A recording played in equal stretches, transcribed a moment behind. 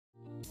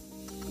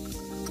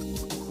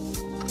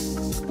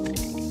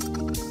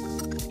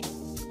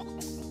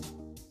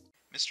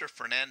Mr.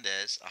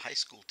 Fernandez, a high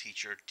school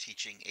teacher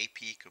teaching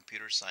AP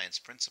Computer Science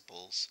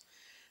Principles,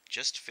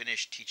 just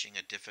finished teaching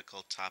a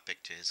difficult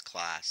topic to his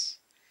class.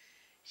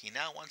 He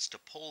now wants to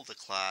poll the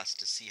class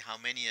to see how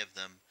many of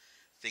them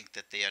think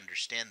that they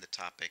understand the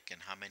topic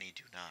and how many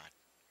do not.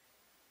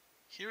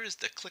 Here is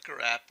the clicker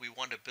app we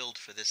want to build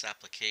for this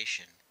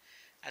application.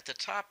 At the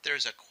top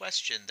there's a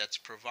question that's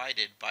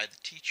provided by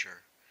the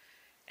teacher,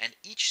 and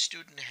each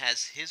student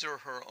has his or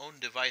her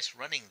own device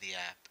running the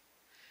app.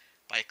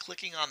 By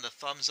clicking on the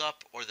thumbs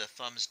up or the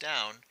thumbs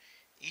down,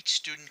 each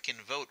student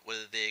can vote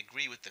whether they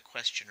agree with the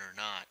question or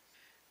not.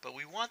 But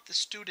we want the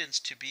students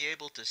to be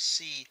able to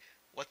see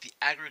what the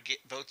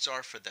aggregate votes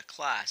are for the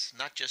class,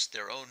 not just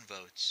their own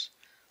votes.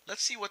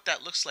 Let's see what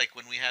that looks like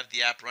when we have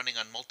the app running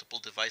on multiple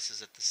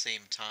devices at the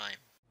same time.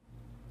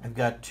 I've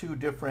got two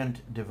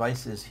different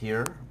devices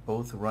here,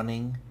 both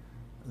running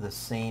the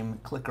same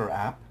clicker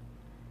app,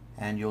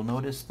 and you'll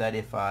notice that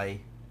if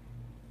I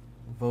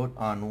vote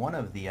on one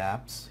of the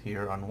apps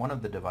here on one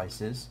of the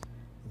devices,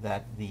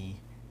 that the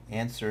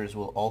answers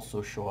will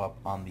also show up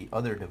on the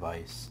other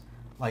device.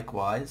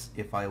 Likewise,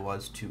 if I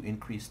was to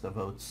increase the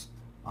votes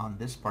on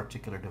this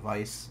particular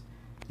device,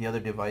 the other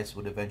device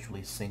would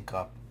eventually sync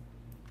up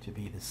to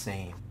be the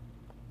same.